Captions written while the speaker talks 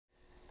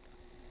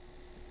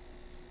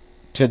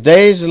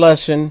Today's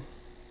lesson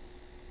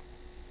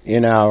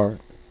in our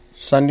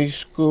Sunday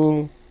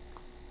school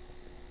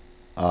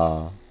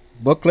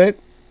booklet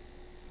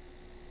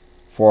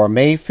for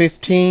May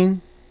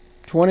 15,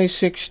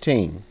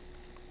 2016.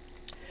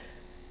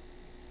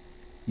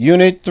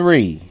 Unit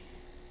 3,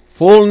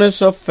 Fullness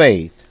of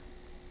Faith.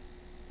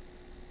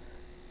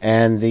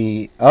 And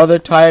the other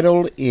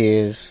title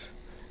is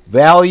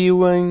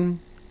Valuing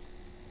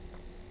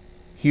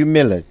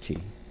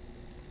Humility.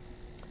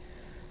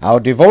 Our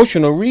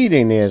devotional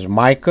reading is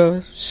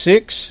Micah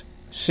 6,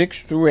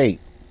 6-8.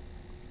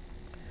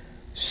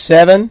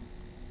 7,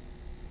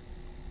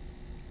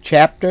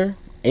 chapter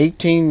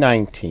 18,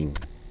 19.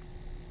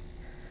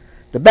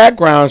 The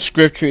background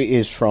scripture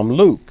is from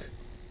Luke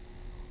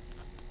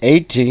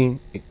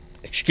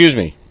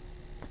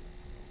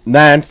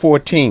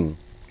 9:14.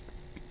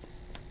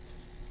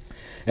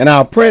 And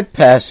our print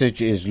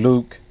passage is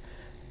Luke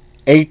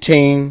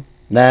 18,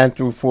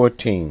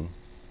 9-14.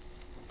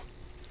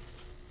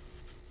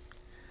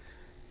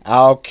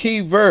 Our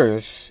key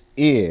verse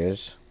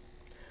is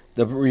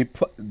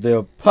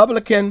the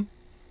publican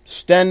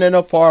standing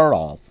afar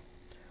off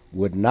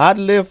would not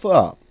lift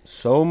up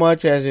so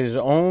much as his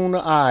own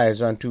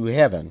eyes unto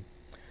heaven,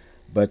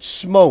 but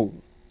smote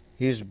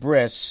his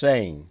breast,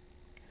 saying,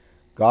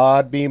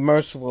 God be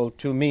merciful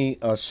to me,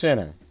 a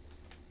sinner.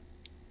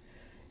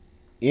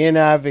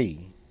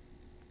 NIV.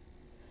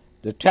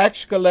 The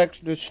tax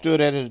collector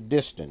stood at a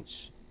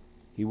distance.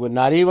 He would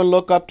not even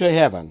look up to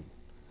heaven,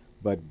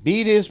 but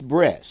beat his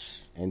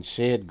breast and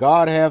said,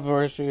 God have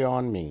mercy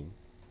on me,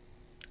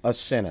 a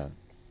sinner.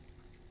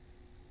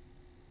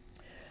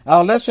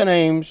 Our lesson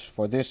aims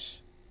for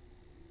this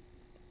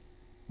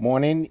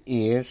morning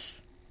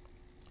is,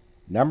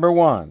 number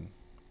 1,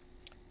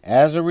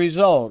 as a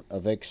result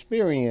of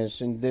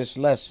experiencing this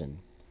lesson,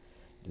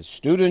 the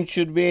student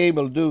should be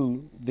able to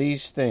do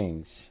these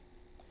things.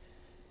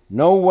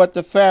 Know what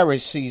the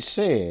Pharisees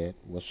said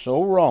was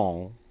so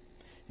wrong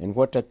and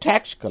what the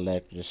tax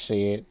collector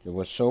said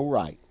was so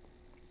right.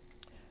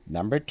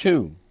 Number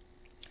 2,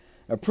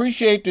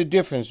 appreciate the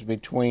difference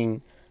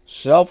between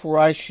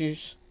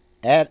self-righteous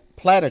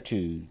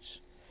platitudes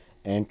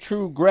and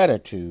true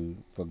gratitude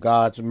for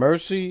God's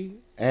mercy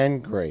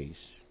and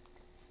grace.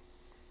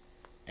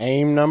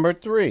 Aim number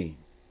 3,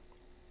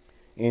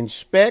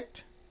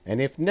 inspect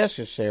and, if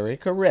necessary,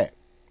 correct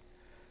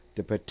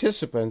the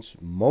participant's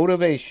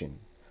motivation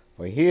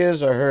for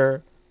his or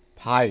her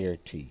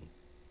piety.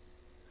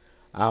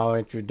 Our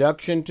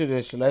introduction to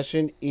this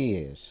lesson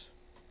is,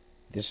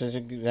 this is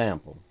an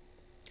example.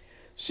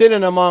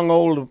 Sitting among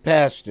older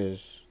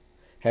pastors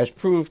has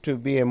proved to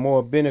be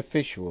more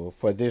beneficial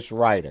for this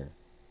writer.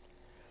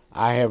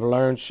 I have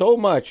learned so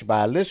much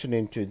by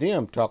listening to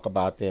them talk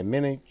about their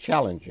many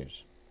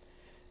challenges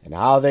and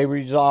how they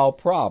resolve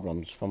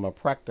problems from a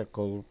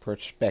practical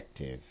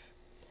perspective.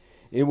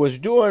 It was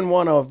during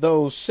one of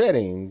those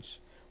settings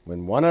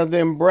when one of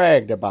them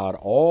bragged about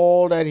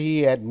all that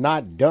he had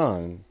not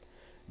done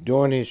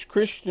during his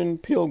Christian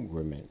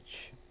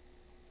pilgrimage.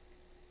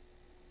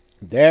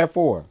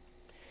 Therefore,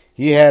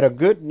 he had a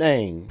good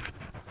name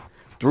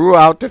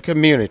throughout the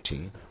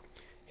community.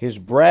 His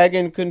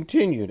bragging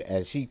continued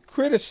as he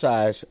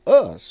criticized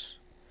us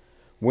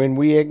when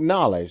we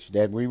acknowledged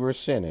that we were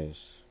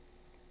sinners.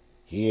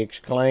 He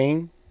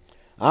exclaimed,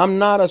 I'm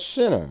not a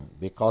sinner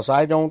because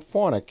I don't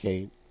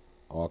fornicate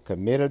or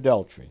commit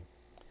adultery,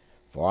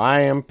 for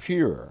I am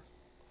pure.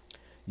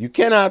 You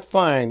cannot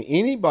find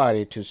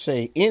anybody to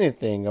say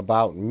anything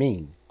about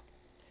me.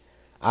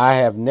 I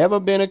have never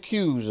been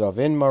accused of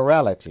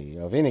immorality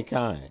of any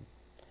kind,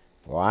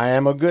 for I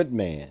am a good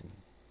man.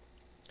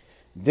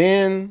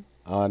 Then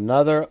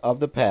another of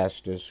the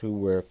pastors who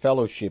were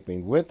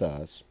fellowshipping with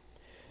us,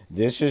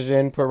 this is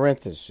in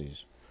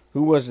parentheses,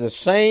 who was the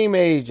same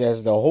age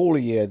as the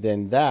holier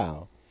than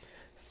thou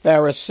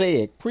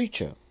Pharisaic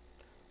preacher,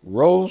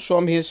 rose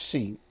from his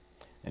seat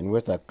and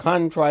with a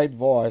contrite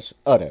voice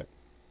uttered,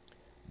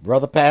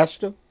 Brother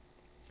Pastor,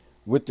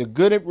 with the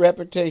good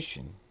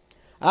reputation,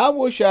 I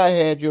wish I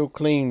had your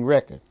clean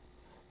record,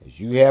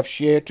 as you have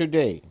shared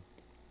today.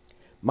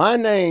 My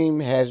name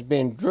has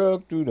been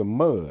dragged through the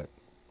mud.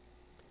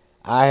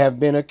 I have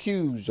been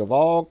accused of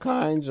all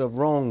kinds of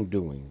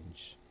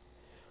wrongdoings.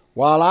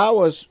 While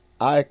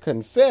I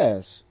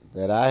confess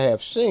that I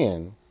have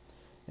sinned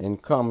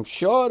and come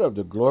short of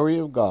the glory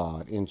of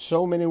God in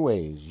so many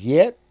ways,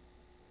 yet,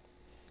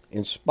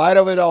 in spite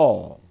of it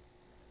all,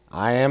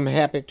 I am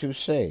happy to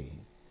say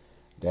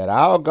that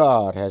our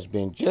God has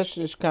been just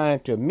as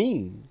kind to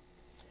me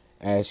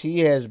as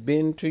he has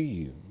been to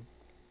you.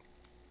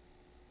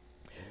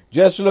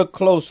 Just look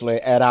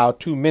closely at our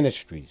two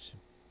ministries.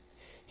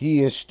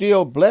 He is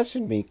still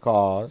blessing me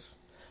because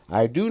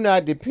I do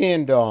not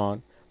depend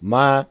on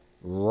my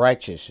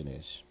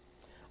righteousness.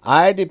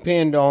 I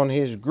depend on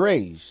his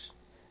grace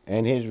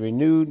and his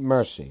renewed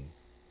mercy,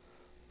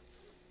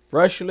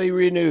 freshly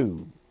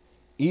renewed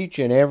each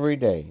and every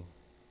day.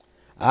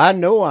 I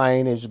know I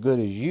ain't as good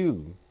as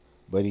you,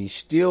 but he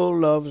still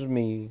loves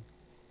me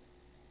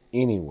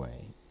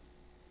anyway.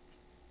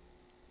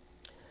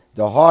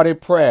 The hearty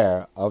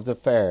prayer of the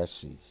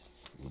Pharisees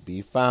will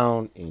be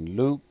found in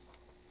Luke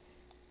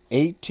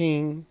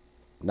 18:9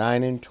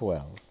 and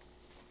 12.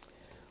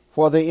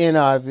 For the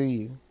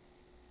NIV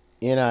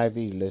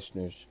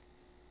listeners,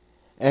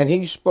 and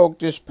he spoke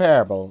this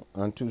parable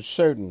unto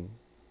certain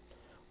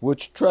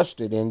which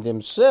trusted in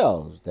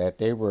themselves that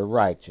they were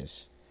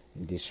righteous,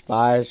 and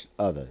despised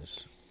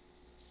others.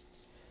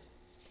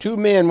 2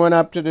 men went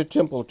up to the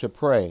temple to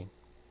pray,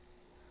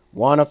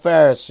 one a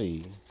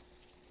Pharisee,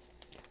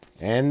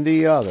 and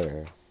the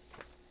other.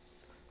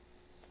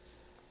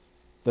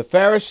 The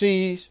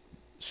Pharisee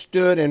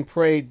stood and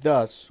prayed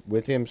thus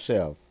with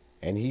himself,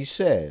 and he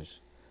says,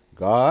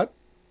 God,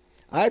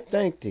 I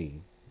thank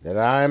thee that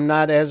I am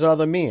not as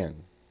other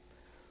men,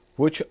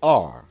 which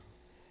are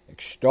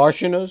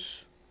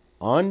extortioners,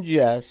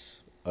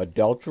 unjust,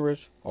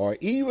 adulterers, or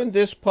even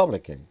this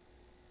publican.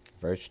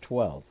 Verse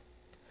 12.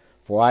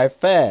 For I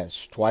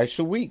fast twice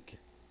a week.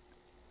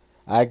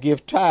 I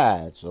give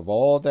tithes of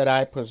all that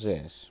I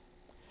possess.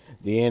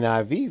 The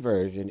NIV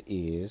version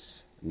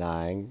is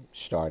 9,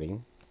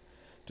 starting.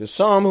 To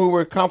some who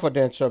were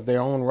confident of their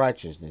own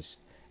righteousness,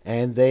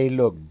 and they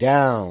looked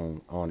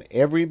down on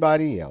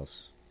everybody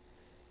else,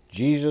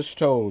 Jesus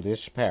told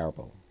this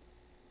parable.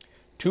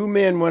 2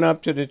 men went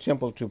up to the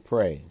temple to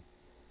pray,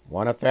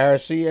 one a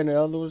Pharisee and the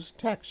other was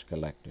a tax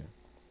collector.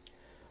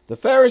 The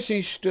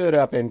Pharisee stood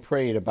up and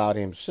prayed about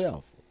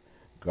himself.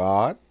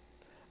 God,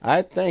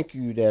 I thank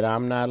you that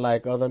I'm not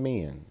like other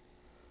men,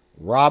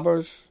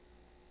 robbers,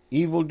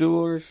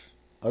 evildoers,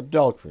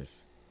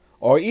 adulterers,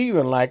 or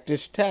even like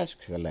this tax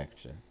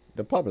collector,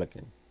 the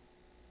publican.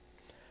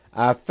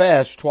 I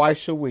fast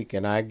twice a week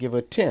and I give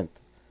a tenth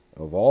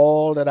of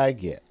all that I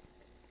get.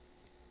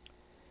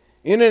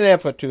 In an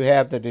effort to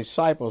have the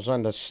disciples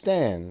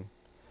understand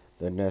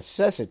the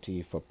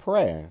necessity for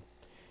prayer,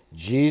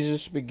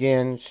 Jesus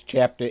begins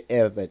chapter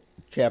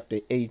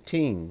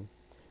 18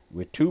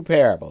 with 2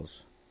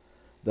 parables.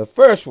 The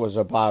first was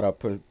about a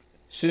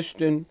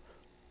persistent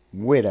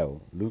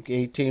widow, Luke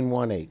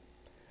 18:1-8.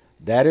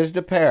 That is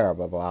the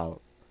parable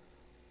about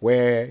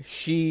where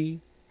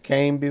she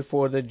came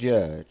before the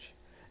judge,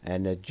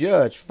 and the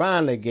judge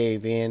finally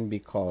gave in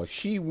because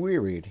she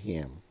wearied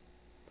him,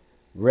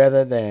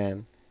 rather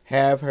than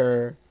have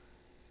her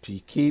to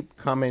keep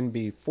coming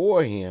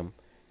before him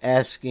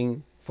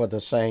asking for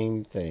the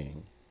same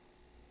thing.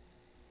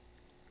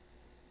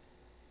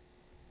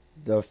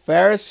 The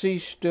Pharisee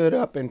stood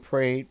up and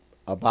prayed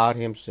about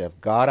himself.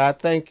 God, I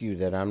thank you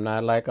that I'm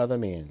not like other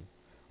men,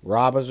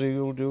 robbers,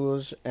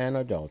 evildoers, and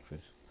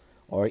adulterers,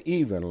 or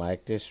even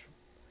like this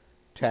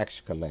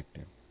tax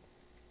collector.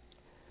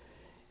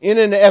 In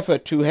an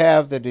effort to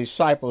have the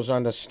disciples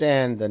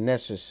understand the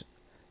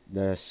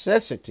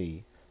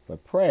necessity for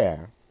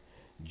prayer,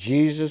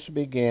 Jesus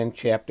began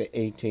chapter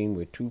 18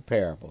 with 2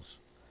 parables.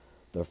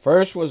 The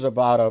first was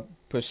about a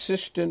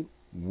persistent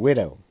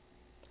widow,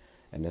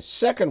 and the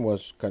second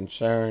was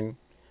concerned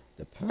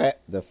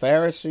the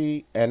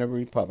Pharisee and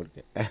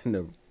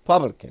the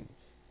publicans.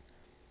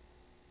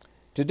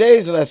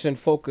 Today's lesson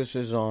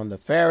focuses on the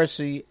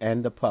Pharisee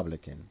and the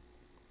publican.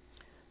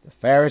 The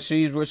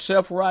Pharisees were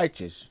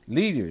self-righteous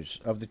leaders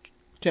of the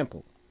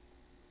temple.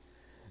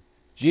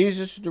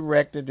 Jesus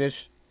directed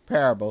this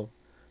parable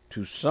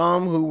to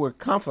some who were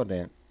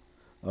confident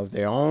of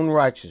their own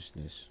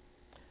righteousness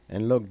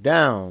and looked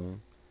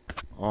down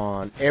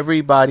on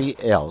everybody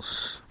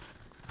else.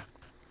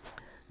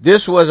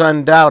 This was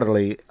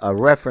undoubtedly a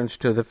reference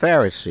to the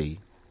Pharisee.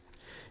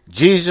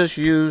 Jesus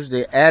used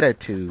the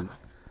attitude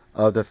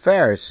of the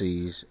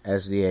Pharisees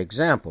as the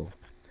example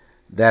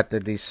that the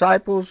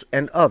disciples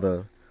and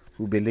others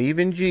who believe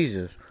in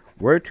Jesus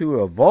were to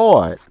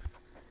avoid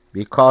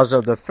because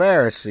of the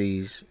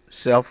Pharisees'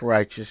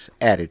 self-righteous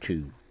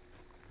attitude.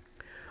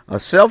 A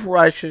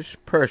self-righteous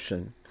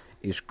person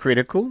is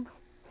critical,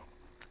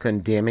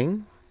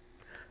 condemning,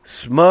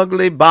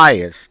 smugly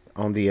biased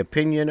on the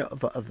opinion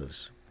of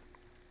others.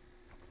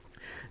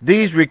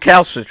 These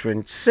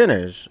recalcitrant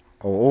sinners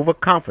are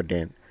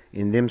overconfident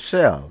in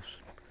themselves.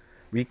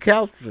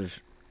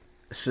 Recalcitrant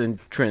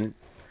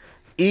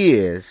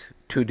is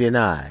to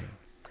deny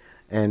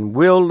and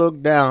will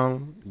look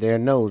down their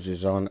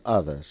noses on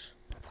others.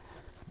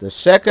 The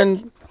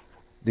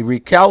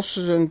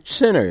recalcitrant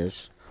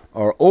sinners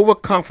are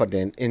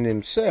overconfident in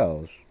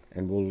themselves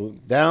and will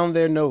look down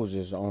their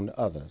noses on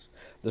others.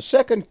 The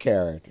second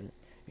character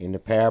in the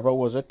parable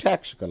was a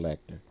tax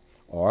collector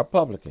or a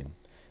publican.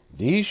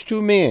 These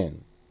 2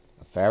 men,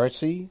 a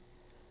Pharisee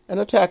and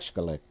a tax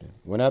collector,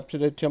 went up to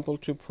the temple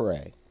to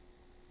pray.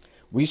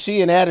 We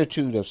see an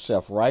attitude of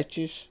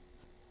self-righteous,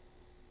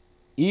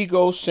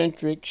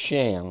 egocentric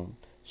sham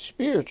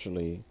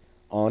spiritually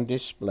on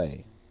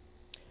display.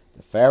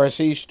 The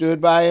Pharisee stood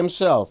by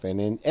himself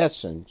and in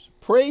essence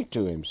prayed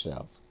to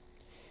himself.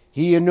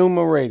 He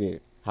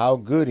enumerated how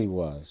good he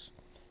was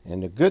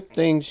and the good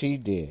things he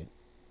did.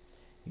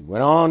 He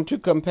went on to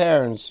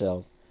compare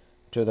himself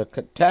to the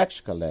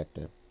tax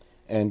collector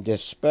and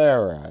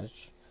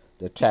disparage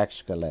the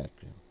tax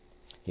collector.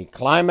 He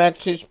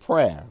climaxed his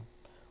prayer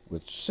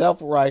with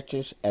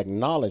self-righteous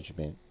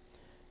acknowledgement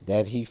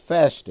that he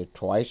fasted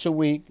twice a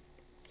week,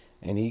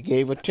 and he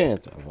gave a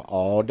tenth of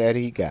all that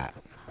he got.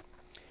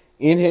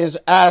 In his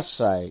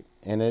eyesight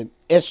and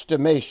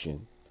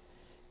estimation,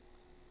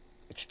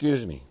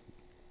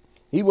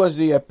 he was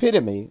the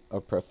epitome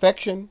of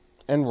perfection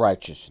and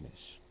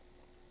righteousness.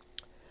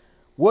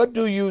 What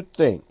do you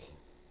think?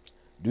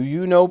 Do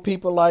you know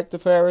people like the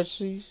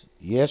Pharisees?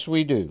 Yes,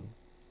 we do.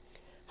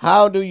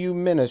 How do you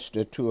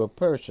minister to a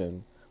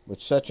person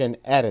with such an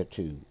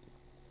attitude?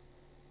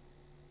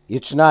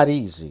 It's not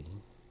easy.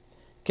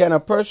 Can a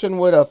person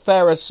with a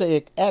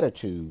Pharisaic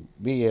attitude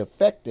be an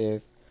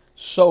effective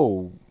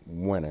soul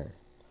winner?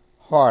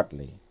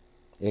 Hardly.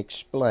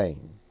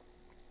 Explain.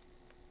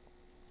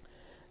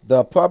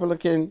 The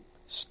publican,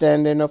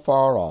 standing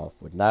afar off,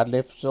 would not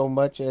lift so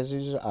much as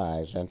his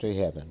eyes unto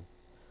heaven,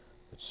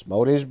 but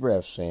smote his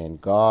breast, saying,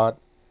 God,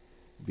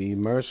 be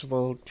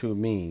merciful to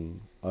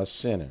me, a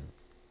sinner.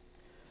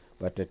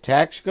 But the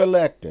tax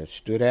collector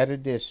stood at a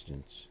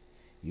distance.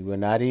 He would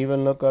not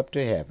even look up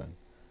to heaven,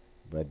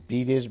 but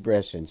beat his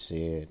breast and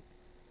said,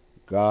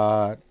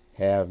 God,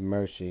 have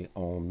mercy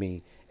on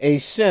me, a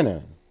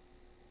sinner.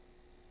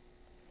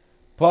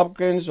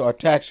 Publicans or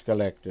tax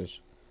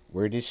collectors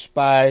were a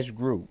despised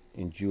group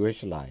in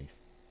Jewish life.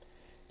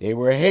 They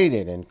were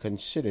hated and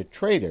considered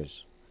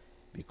traitors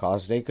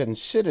because they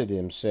considered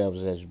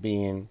themselves as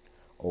being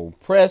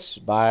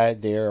oppressed by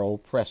their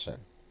oppressor,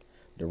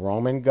 the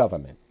Roman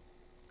government.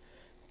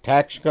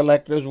 Tax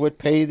collectors would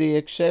pay the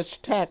excess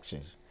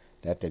taxes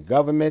that the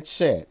government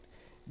set.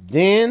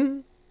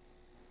 Then,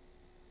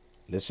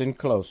 listen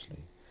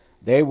closely,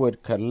 they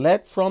would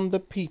collect from the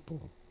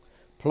people,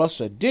 plus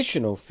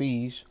additional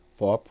fees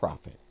for a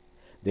profit.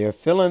 They're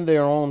filling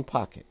their own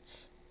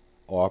pockets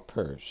or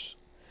purse.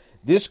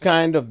 This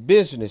kind of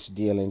business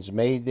dealings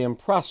made them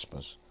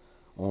prosperous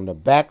on the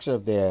backs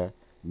of their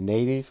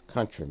native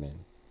countrymen.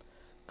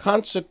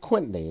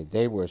 Consequently,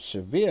 they were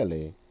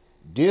severely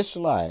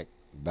disliked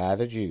by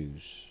the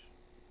Jews.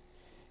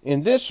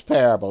 In this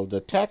parable, the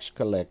tax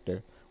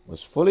collector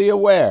was fully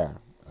aware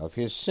of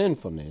his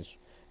sinfulness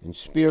and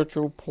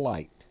spiritual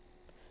plight.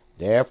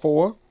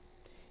 Therefore,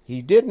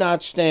 he did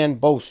not stand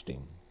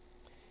boasting.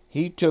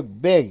 He took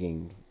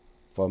begging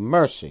for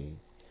mercy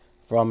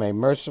from a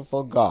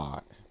merciful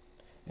God,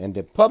 and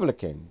the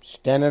publican,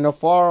 standing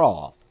afar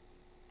off,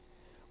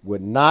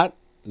 would not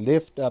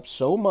lift up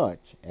so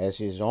much as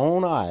his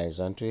own eyes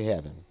unto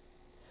heaven,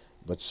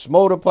 but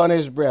smote upon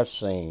his breast,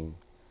 saying,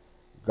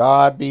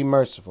 God, be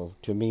merciful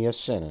to me, a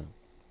sinner.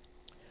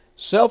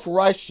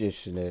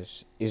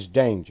 Self-righteousness is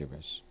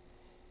dangerous.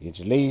 It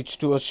leads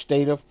to a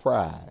state of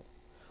pride.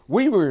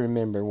 We will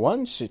remember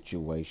one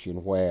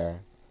situation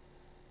where,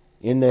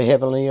 in the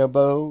heavenly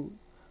abode,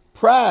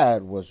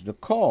 pride was the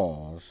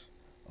cause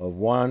of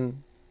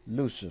one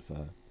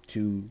Lucifer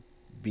to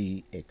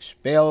be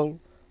expelled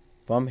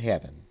from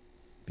heaven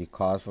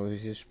because of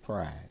his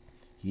pride.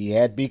 He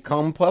had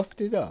become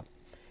puffed up,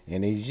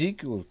 and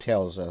Ezekiel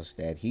tells us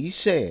that he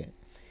said,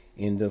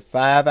 in the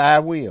 5 I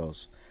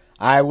wills,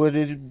 I would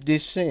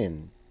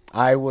ascend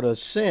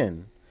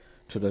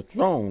to the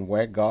throne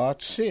where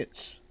God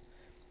sits.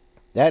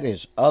 That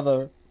is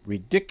other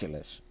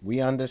ridiculous.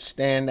 We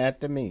understand that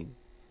to mean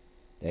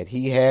that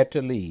he had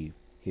to leave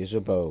his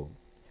abode,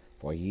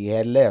 for he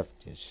had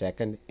left his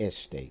second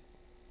estate.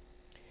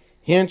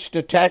 Hence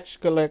the tax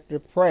collector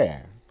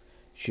prayer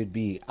should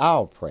be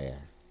our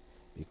prayer,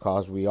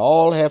 because we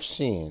all have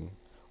sinned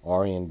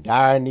or are in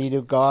dire need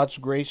of God's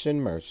grace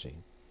and mercy.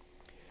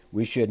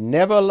 We should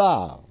never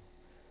allow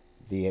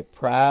the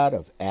pride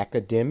of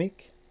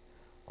academic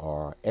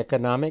or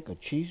economic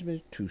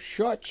achievement to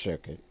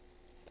short-circuit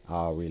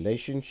our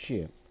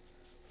relationship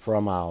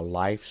from our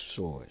life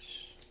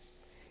source.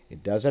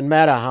 It doesn't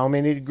matter how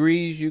many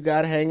degrees you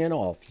got hanging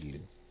off you.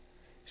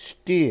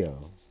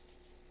 Still,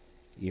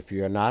 if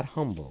you're not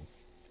humble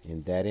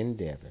in that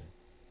endeavor,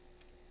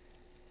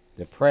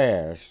 the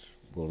prayers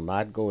will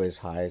not go as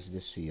high as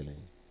the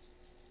ceiling.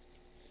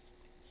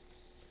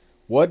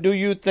 What do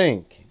you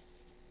think?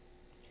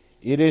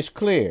 It is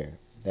clear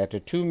that the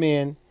 2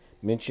 men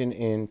mentioned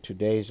in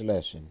today's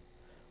lesson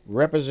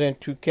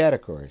represent 2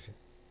 categories.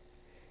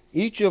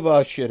 Each of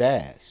us should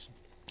ask,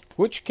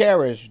 which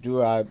character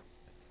do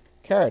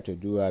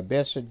I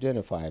best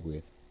identify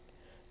with?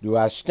 Do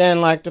I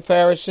stand like the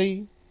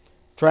Pharisee,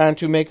 trying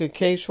to make a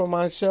case for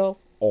myself,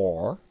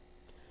 or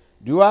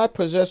do I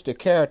possess the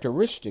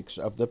characteristics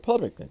of the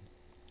publican,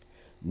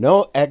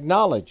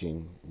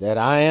 acknowledging that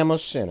I am a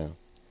sinner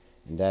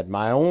and that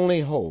my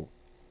only hope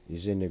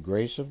is in the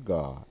grace of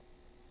God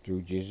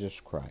through Jesus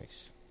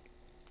Christ?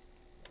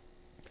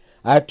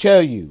 I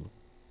tell you,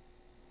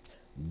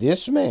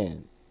 this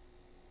man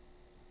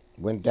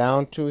went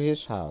down to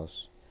his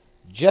house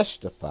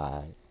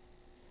justified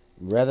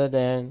rather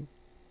than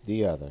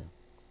the other.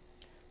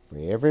 For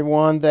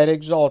everyone that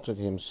exalted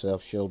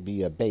himself shall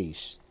be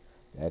abased,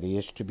 that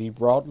is, to be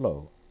brought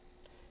low,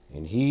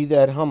 and he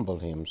that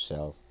humbled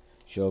himself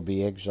shall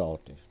be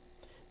exalted.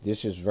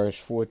 This is verse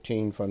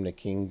 14 from the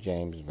King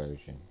James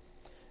Version.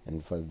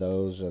 And for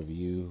those of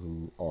you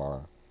who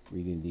are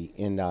reading the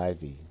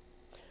NIV,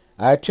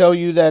 I tell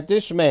you that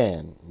this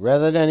man,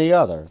 rather than the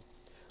other,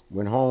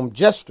 went home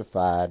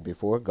justified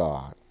before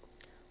God.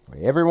 For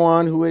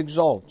everyone who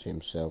exalts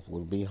himself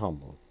will be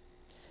humbled,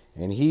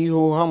 and he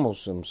who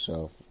humbles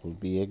himself will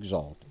be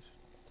exalted.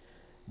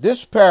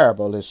 This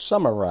parable is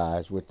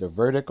summarized with the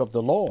verdict of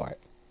the Lord.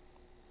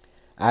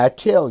 I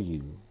tell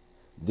you,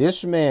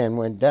 this man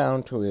went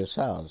down to his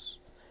house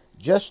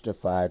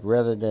justified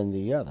rather than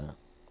the other.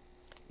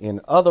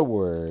 In other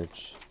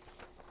words,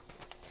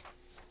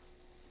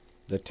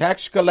 the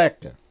tax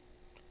collector,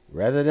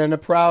 rather than the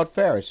proud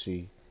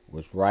Pharisee,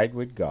 was right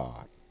with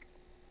God.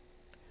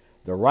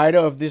 The writer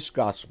of this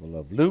Gospel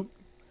of Luke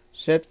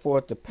set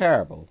forth the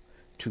parable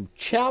to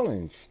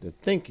challenge the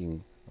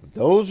thinking of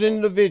those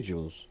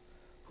individuals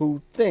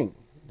who think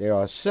they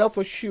are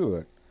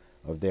self-assured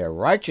of their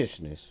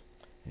righteousness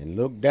and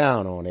look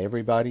down on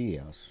everybody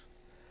else.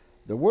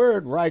 The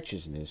word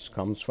righteousness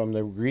comes from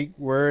the Greek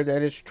word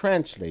that is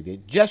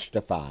translated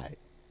justified.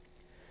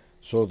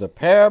 So the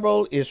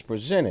parable is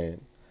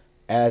presented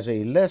as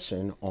a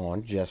lesson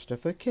on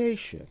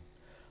justification,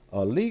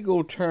 a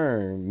legal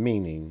term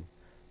meaning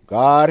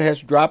God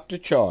has dropped the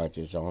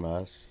charges on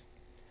us.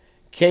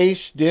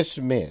 Case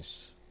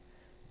dismissed.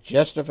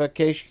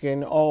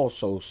 Justification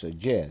also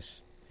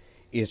suggests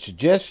it's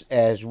just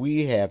as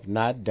we have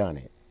not done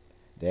it,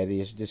 that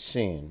is, the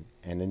sin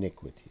and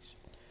iniquities.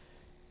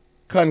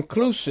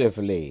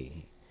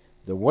 Conclusively,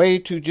 the way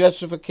to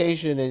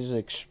justification is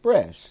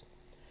expressed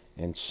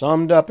and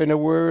summed up in the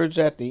words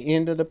at the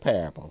end of the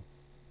parable.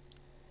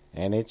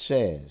 And it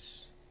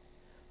says,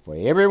 "For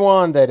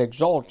everyone that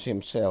exalts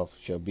himself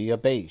shall be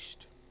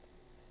abased,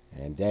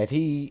 and that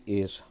he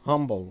is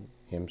humble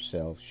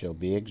himself shall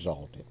be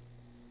exalted."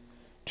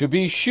 To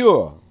be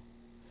sure,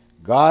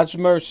 God's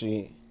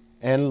mercy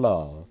and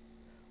love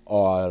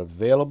are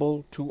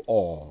available to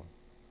all.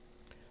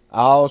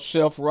 Our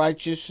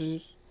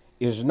self-righteousness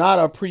is not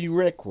a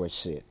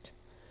prerequisite.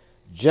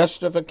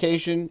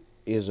 Justification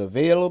is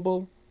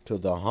available to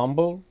the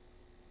humble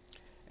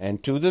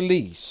and to the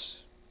least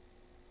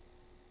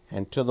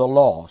and to the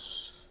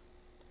lost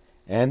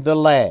and the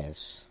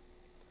last,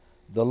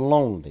 the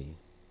lonely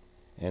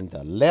and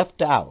the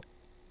left out,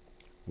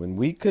 when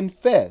we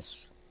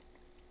confess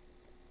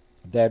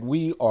that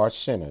we are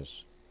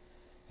sinners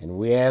and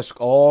we ask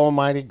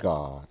Almighty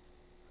God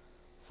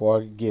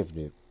for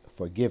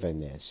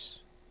forgiveness.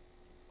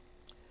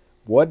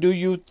 What do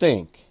you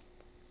think?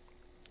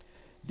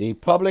 The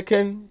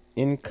publican,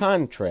 in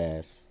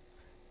contrast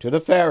to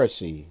the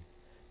Pharisee,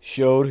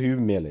 showed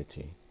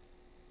humility.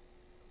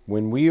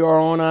 When we are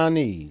on our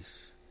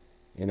knees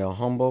in a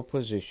humble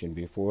position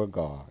before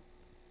God,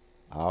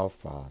 our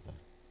Father,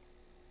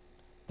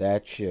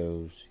 that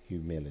shows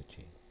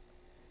humility.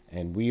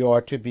 And we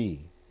are to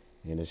be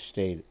in a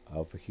state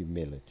of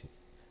humility,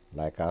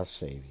 like our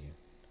Savior.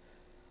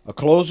 A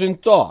closing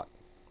thought.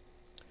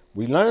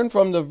 We learn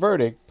from the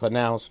verdict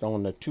pronounced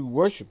on the two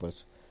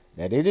worshipers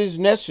that it is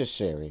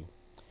necessary,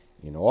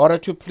 in order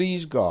to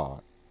please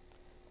God,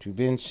 to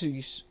be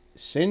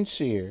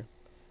sincere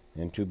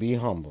and to be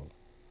humble.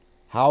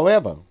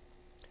 However,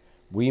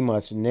 we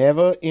must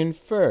never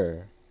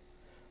infer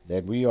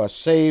that we are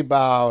saved by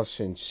our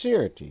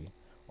sincerity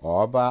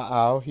or by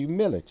our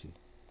humility.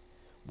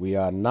 We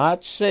are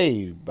not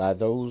saved by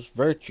those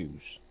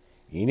virtues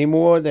any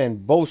more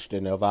than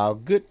boasting of our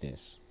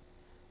goodness,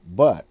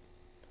 but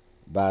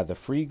by the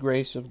free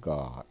grace of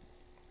God.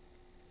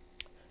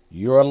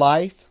 Your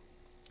life,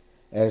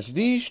 as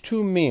these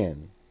two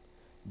men,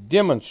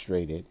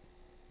 demonstrated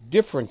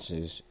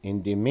differences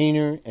in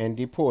demeanor and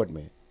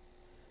deportment.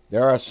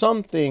 There are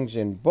some things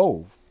in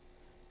both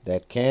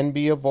that can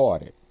be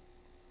avoided,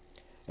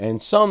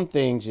 and some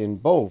things in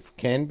both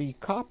can be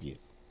copied.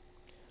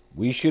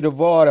 We should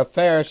avoid a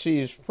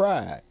Pharisee's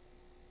pride,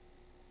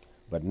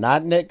 but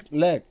not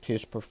neglect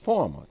his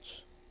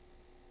performance.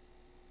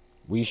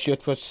 We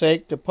should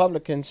forsake the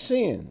publican's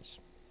sins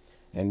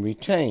and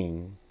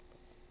retain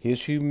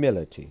his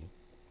humility.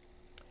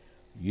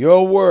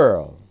 Your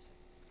world.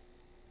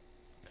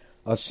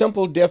 A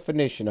simple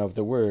definition of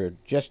the word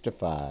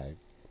justified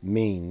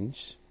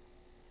means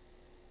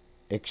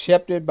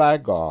accepted by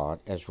God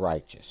as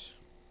righteous.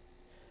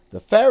 The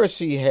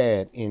Pharisee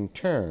had, in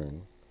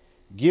turn,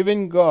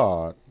 given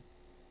God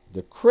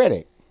the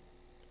credit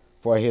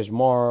for his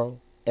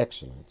moral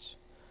excellence,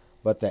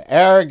 but the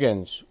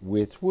arrogance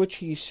with which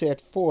he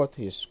set forth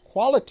his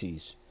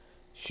qualities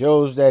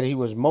shows that he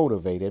was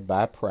motivated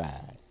by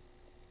pride.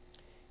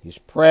 His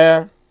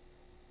prayer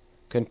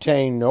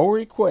contained no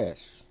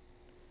request,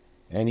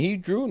 and he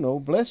drew no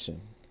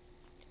blessing.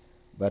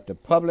 But the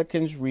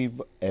publican's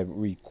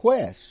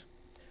request,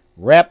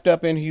 wrapped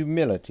up in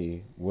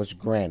humility, was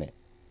granted.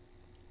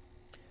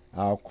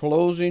 Our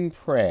closing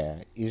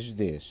prayer is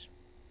this.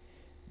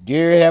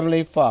 Dear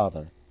Heavenly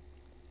Father,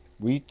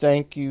 we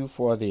thank you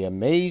for the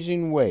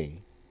amazing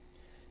way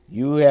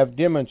you have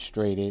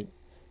demonstrated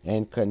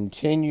and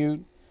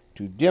continued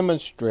to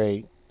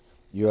demonstrate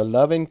your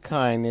loving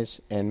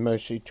kindness and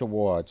mercy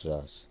towards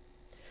us.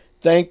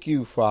 Thank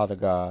you, Father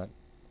God,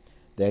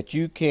 that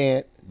you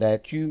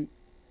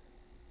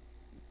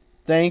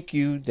Thank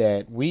you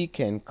that we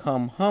can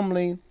come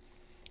humbly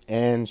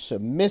and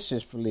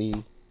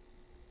submissively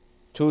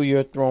to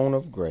your throne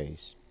of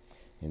grace,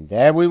 and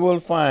that we will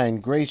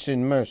find grace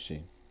and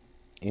mercy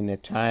in the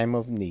time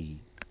of need.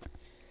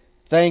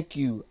 Thank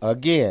you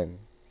again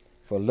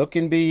for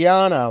looking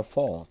beyond our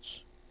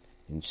faults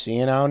and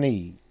seeing our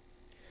need.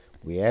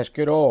 We ask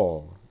it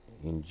all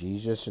in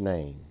Jesus'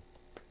 name.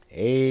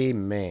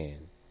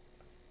 Amen.